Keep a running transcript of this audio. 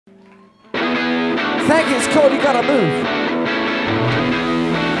Thank you, it's cold, you gotta move.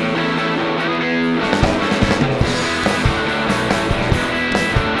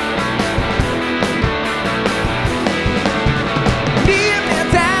 Leave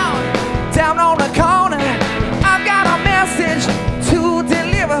me down on the corner. I've got a message to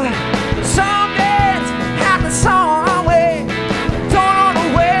deliver. Some days have the song way. Don't know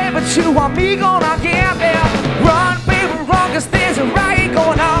the way, but you want me gonna get there. Run, baby, run, 'cause there's a riot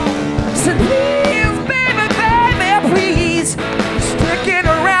going on. So please, baby, please, sticking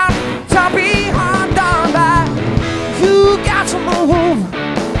around to be undone by. You got to move.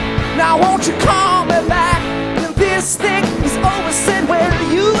 Now won't you call me back when this thing is over? Said, well,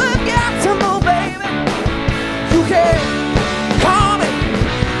 you got to move, baby. You can call me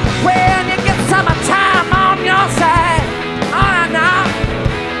when you get some time on your side. All right now.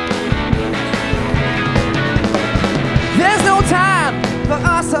 There's no time for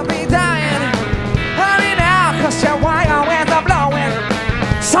us to be dying. Hurry now, 'cause your wire winds are blowing.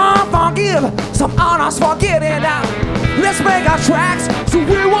 Some forgive, some honors forgetting now. Let's make our tracks so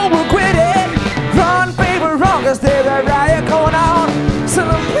we won't regret it. Run, baby, run, 'cause there's a riot going on. So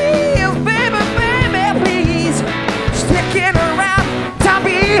please, baby, please, sticking around to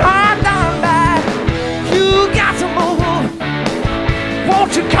be undone by. You got to move.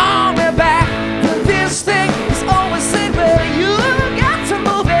 Won't you call me back when this thing is always said? Well, you got to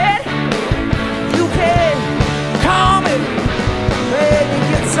move it. You can call me when you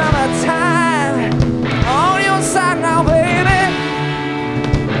get some time on your side now, baby.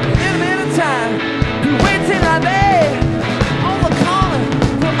 In a minute of time, be waiting all day on the corner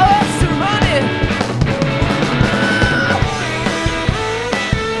for us to run it.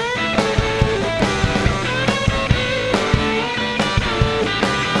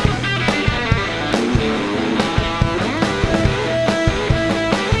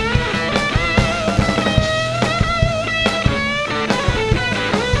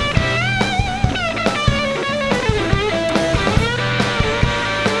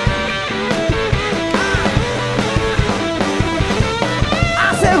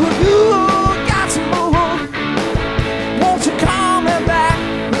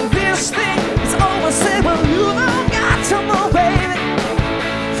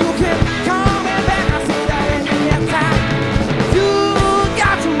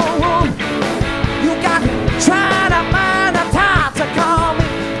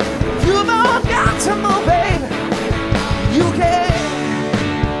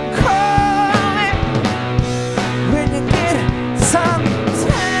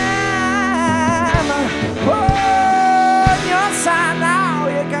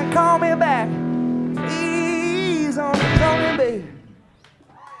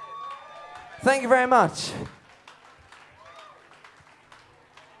 Thank you very much.